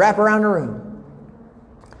 They'd wrap around the room.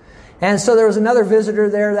 And so there was another visitor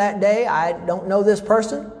there that day. I don't know this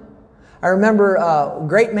person. I remember a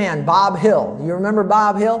great man, Bob Hill. You remember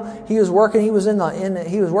Bob Hill? He was working. He was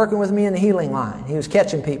working with me in the healing line. He was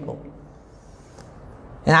catching people.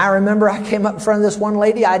 And I remember I came up in front of this one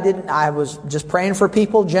lady. I was just praying for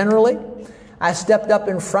people generally. I stepped up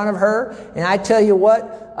in front of her, and I tell you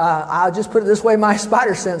what, I'll just put it this way, my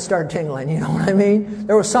spider sense started tingling, you know what I mean?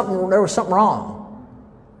 There was something wrong. There was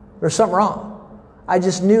something wrong. I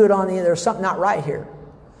just knew it there was something not right here.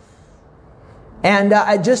 And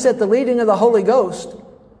I just at the leading of the Holy Ghost,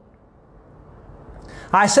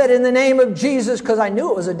 I said, in the name of Jesus, because I knew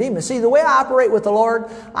it was a demon. See, the way I operate with the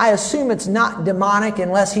Lord, I assume it's not demonic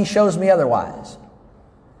unless He shows me otherwise.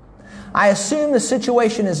 I assume the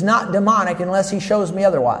situation is not demonic unless He shows me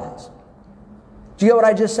otherwise. Do you get what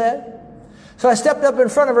I just said? So I stepped up in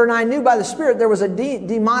front of her, and I knew by the Spirit there was a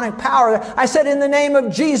demonic power there. I said, in the name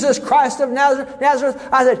of Jesus Christ of Nazareth,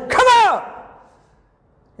 I said, come out!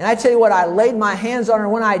 And I tell you what, I laid my hands on her.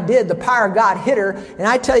 When I did, the power of God hit her. And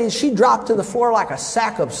I tell you, she dropped to the floor like a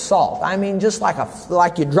sack of salt. I mean, just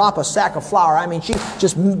like you drop a sack of flour. I mean, she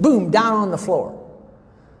just boom, down on the floor.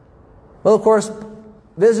 Well, of course,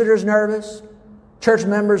 visitors nervous. Church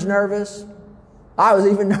members nervous. I was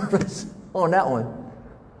even nervous on that one.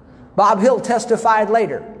 Bob Hill testified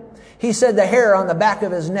later. He said the hair on the back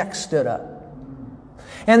of his neck stood up.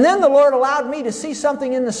 And then the Lord allowed me to see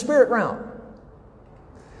something in the spirit realm.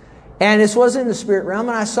 And this was in the spirit realm,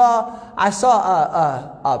 and I saw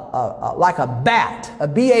like a bat, a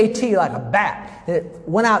B-A-T, like a bat. And it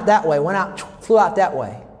went out that way, flew out that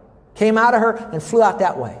way. Came out of her and flew out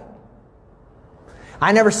that way.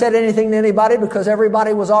 I never said anything to anybody because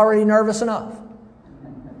everybody was already nervous enough.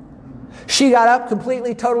 She got up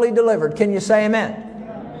completely, totally delivered. Can you say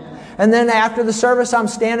amen? And then after the service, I'm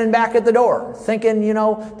standing back at the door thinking,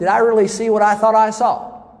 did I really see what I thought I saw?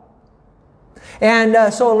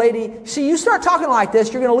 And so a lady, see, you start talking like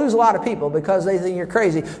this, you're going to lose a lot of people because they think you're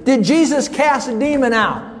crazy. Did Jesus cast a demon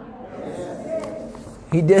out?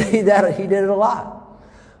 He did it a lot.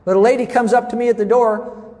 But a lady comes up to me at the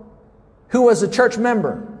door who was a church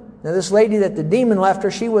member. Now this lady that the demon left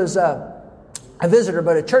her, she was a visitor,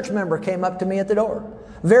 but a church member came up to me at the door.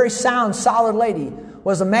 Very sound, solid lady,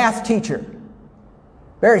 was a math teacher.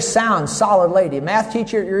 Very sound, solid lady, math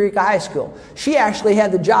teacher at Eureka High School. She actually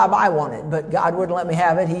had the job I wanted, but God wouldn't let me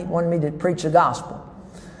have it. He wanted me to preach the gospel.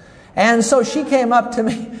 And so she came up to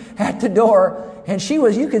me at the door, and she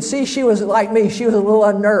was, you could see she was like me, she was a little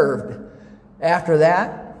unnerved after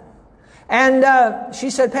that. And she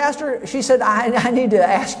said, Pastor, she said, I need to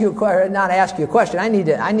ask you a question, not ask you a question. I need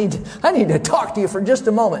to talk to you for just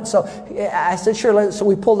a moment. So I said, sure. So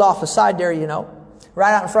we pulled off a side there,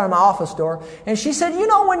 right out in front of my office door. And she said,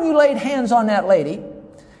 when you laid hands on that lady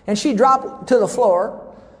and she dropped to the floor,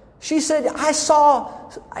 she said, I saw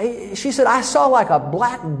like a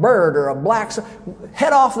black bird or a black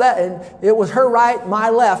head off that, and it was her right,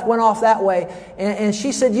 my left, went off that way. And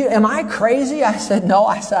she said, am I crazy? I said, no.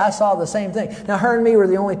 I saw the same thing. Now, her and me were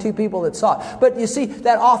the only two people that saw it. But you see,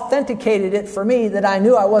 that authenticated it for me that I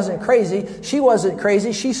knew I wasn't crazy. She wasn't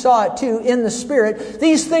crazy. She saw it too in the Spirit.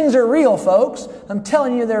 These things are real, folks. I'm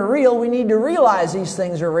telling you they're real. We need to realize these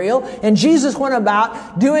things are real. And Jesus went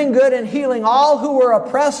about doing good and healing all who were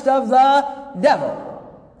oppressed of the devil.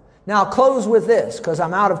 Now I'll close with this, because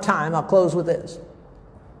I'm out of time. I'll close with this.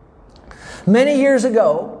 Many years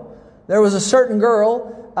ago, there was a certain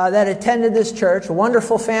girl that attended this church, a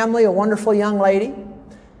wonderful family, a wonderful young lady.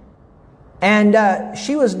 And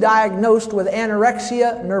she was diagnosed with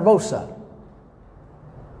anorexia nervosa.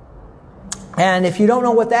 And if you don't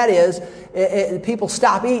know what that is, people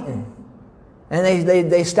stop eating. And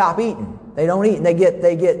they stop eating. They don't eat. And they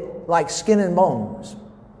get like skin and bones.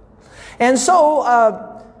 And so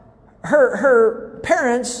her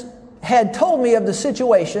parents had told me of the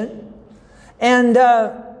situation, and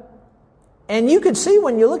you could see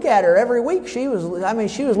when you look at her every week, she was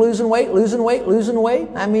losing weight.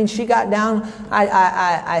 I mean, she got down,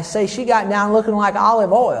 I say she got down looking like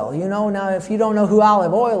olive oil. Now if you don't know who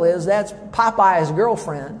olive oil is, that's Popeye's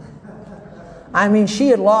girlfriend. I mean, she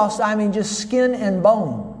had lost, just skin and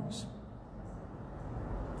bones.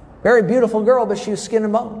 Very beautiful girl, but she was skin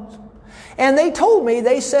and bones. And they told me,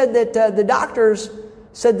 they said that the doctors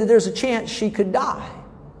said that there's a chance she could die.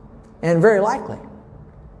 And very likely.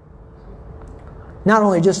 Not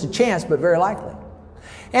only just a chance, but very likely.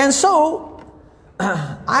 And so,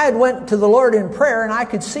 I had went to the Lord in prayer, and I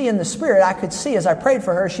could see in the Spirit, I could see as I prayed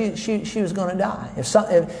for her, she was going to die. If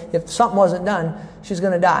something wasn't done, she was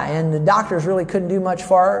going to die. And the doctors really couldn't do much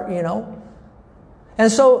for her,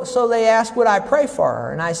 And so they asked, would I pray for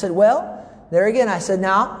her? And I said, well, there again, I said,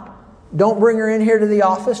 now, don't bring her in here to the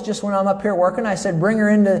office just when I'm up here working. I said, bring her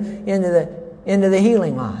into the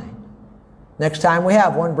healing line. Next time we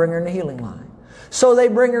have one, bring her in the healing line. So they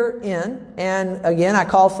bring her in, and again, I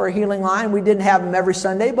called for a healing line. We didn't have them every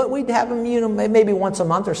Sunday, but we'd have them, maybe once a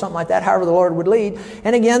month or something like that, however the Lord would lead.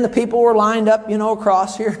 And again, the people were lined up,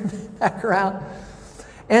 across here, back around.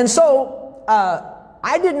 And so,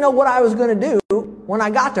 I didn't know what I was going to do when I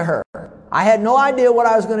got to her. I had no idea what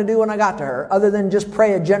I was going to do when I got to her, other than just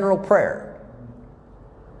pray a general prayer.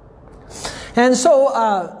 And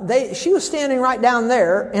so she was standing right down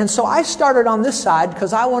there, and so I started on this side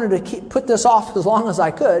because I wanted to put this off as long as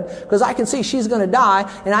I could, because I can see she's going to die,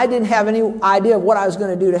 and I didn't have any idea of what I was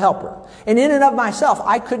going to do to help her. And in and of myself,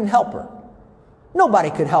 I couldn't help her. Nobody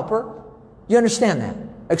could help her. You understand that?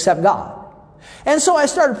 Except God. And so I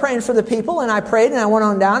started praying for the people, and I prayed, and I went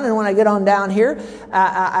on down, and when I get on down here,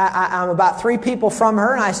 I'm about 3 people from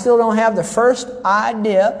her, and I still don't have the first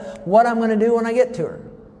idea what I'm going to do when I get to her.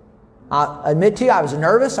 I'll admit to you, I was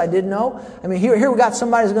nervous. I didn't know. Here we got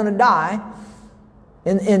somebody who's going to die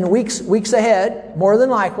in weeks ahead, more than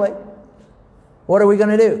likely. What are we going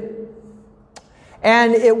to do?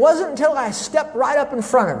 And it wasn't until I stepped right up in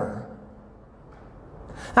front of her.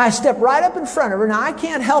 I stepped right up in front of her. Now, I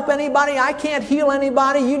can't help anybody. I can't heal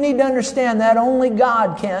anybody. You need to understand that. Only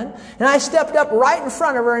God can. And I stepped up right in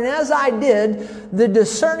front of her, and as I did, the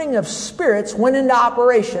discerning of spirits went into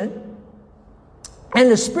operation. And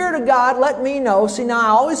the Spirit of God let me know. See, now I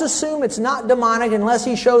always assume it's not demonic unless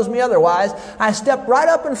He shows me otherwise. I stepped right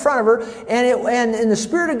up in front of her, and the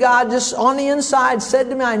Spirit of God just on the inside said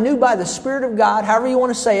to me, I knew by the Spirit of God, however you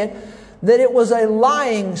want to say it, that it was a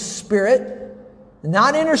lying spirit.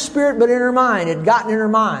 Not in her spirit, but in her mind. It had gotten in her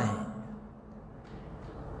mind.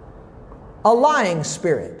 A lying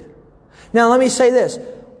spirit. Now let me say this.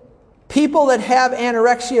 People that have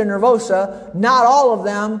anorexia nervosa, not all of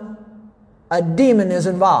them, a demon is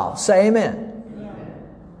involved. Say amen. Amen.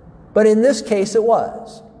 But in this case it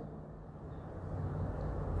was.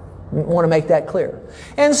 I want to make that clear.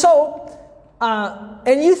 And so,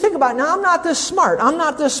 And you think about it. Now, I'm not this smart,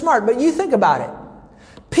 but you think about it.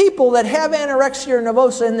 People that have anorexia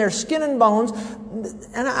nervosa in their skin and bones,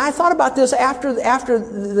 and I thought about this after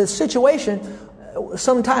the situation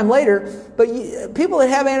sometime later, but people that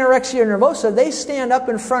have anorexia nervosa, they stand up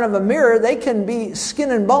in front of a mirror, they can be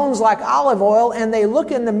skin and bones like olive oil, and they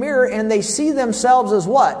look in the mirror and they see themselves as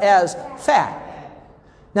what? As fat.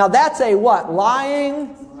 Now that's a what?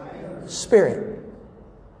 Lying spirit.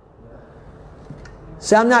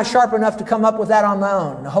 See, I'm not sharp enough to come up with that on my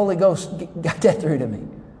own. The Holy Ghost got that through to me.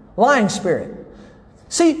 Lying spirit.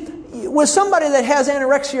 See, with somebody that has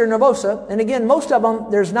anorexia nervosa, and again, most of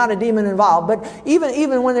them, there's not a demon involved, but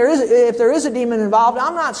even when if there is a demon involved,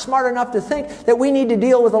 I'm not smart enough to think that we need to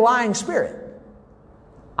deal with a lying spirit.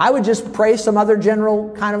 I would just pray some other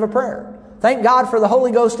general kind of a prayer. Thank God for the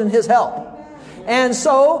Holy Ghost and His help. And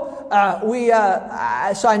so,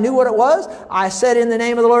 so I knew what it was. I said, in the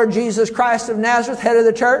name of the Lord Jesus Christ of Nazareth, head of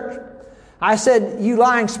the church, I said, you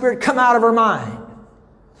lying spirit, come out of her mind.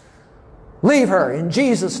 Leave her in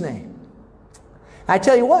Jesus' name. I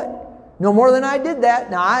tell you what, no more than I did that.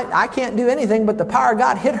 Now, I can't do anything, but the power of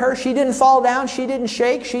God hit her. She didn't fall down. She didn't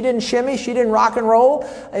shake. She didn't shimmy. She didn't rock and roll.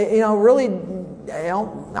 I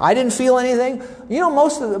didn't feel anything.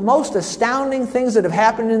 Most of the most astounding things that have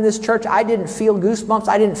happened in this church, I didn't feel goosebumps.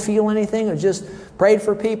 I didn't feel anything. I just prayed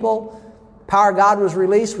for people. Power of God was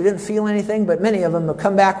released. We didn't feel anything, but many of them have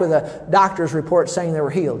come back with a doctor's report saying they were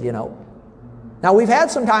healed, Now, we've had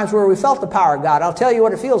some times where we felt the power of God. I'll tell you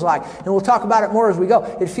what it feels like, and we'll talk about it more as we go.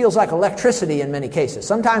 It feels like electricity in many cases.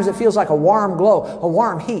 Sometimes it feels like a warm glow, a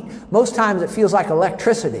warm heat. Most times it feels like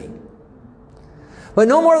electricity. But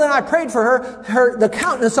no more than I prayed for her, the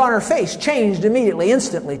countenance on her face changed immediately,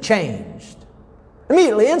 instantly changed.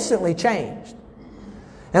 Immediately, instantly changed.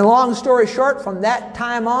 And long story short, from that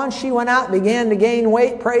time on, she went out and began to gain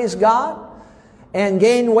weight, praise God. And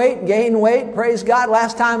gained weight, praise God.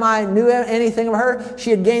 Last time I knew anything of her,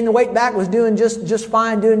 she had gained the weight back, was doing just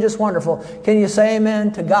fine, doing just wonderful. Can you say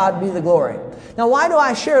amen? To God be the glory. Now, why do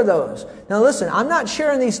I share those? Now, listen, I'm not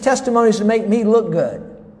sharing these testimonies to make me look good.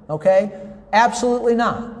 Okay? Absolutely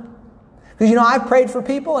not. Because, I've prayed for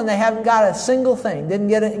people and they haven't got a single thing. Didn't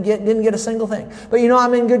get a single thing. But,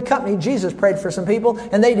 I'm in good company. Jesus prayed for some people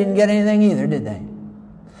and they didn't get anything either, did they?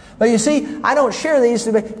 But you see, I don't share these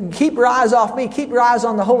to keep your eyes off me. Keep your eyes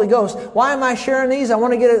on the Holy Ghost. Why am I sharing these? I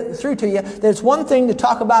want to get it through to you. That it's one thing to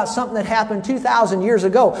talk about something that happened 2,000 years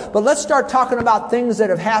ago. But let's start talking about things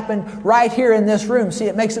that have happened right here in this room. See,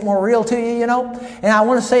 it makes it more real to you, And I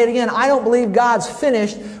want to say it again. I don't believe God's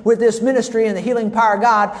finished with this ministry and the healing power of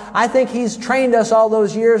God. I think He's trained us all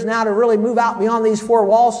those years now to really move out beyond these four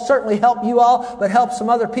walls. Certainly help you all, but help some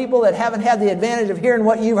other people that haven't had the advantage of hearing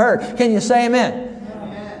what you've heard. Can you say amen?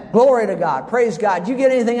 Glory to God. Praise God. Did you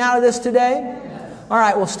get anything out of this today? Yes. All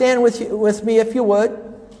right. Well, stand with me if you would.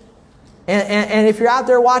 And if you're out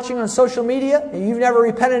there watching on social media and you've never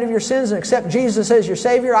repented of your sins and accept Jesus as your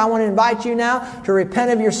Savior, I want to invite you now to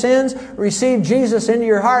repent of your sins, receive Jesus into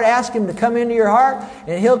your heart, ask Him to come into your heart,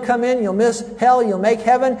 and He'll come in, you'll miss hell, you'll make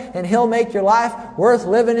heaven, and He'll make your life worth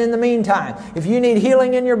living in the meantime. If you need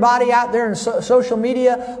healing in your body out there in social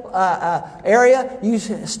media area, you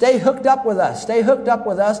stay hooked up with us. Stay hooked up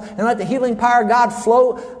with us and let the healing power of God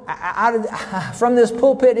flow from this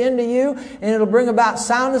pulpit into you, and it'll bring about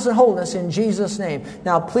soundness and wholeness in Jesus' name.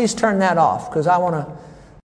 Now, please turn that off because I want to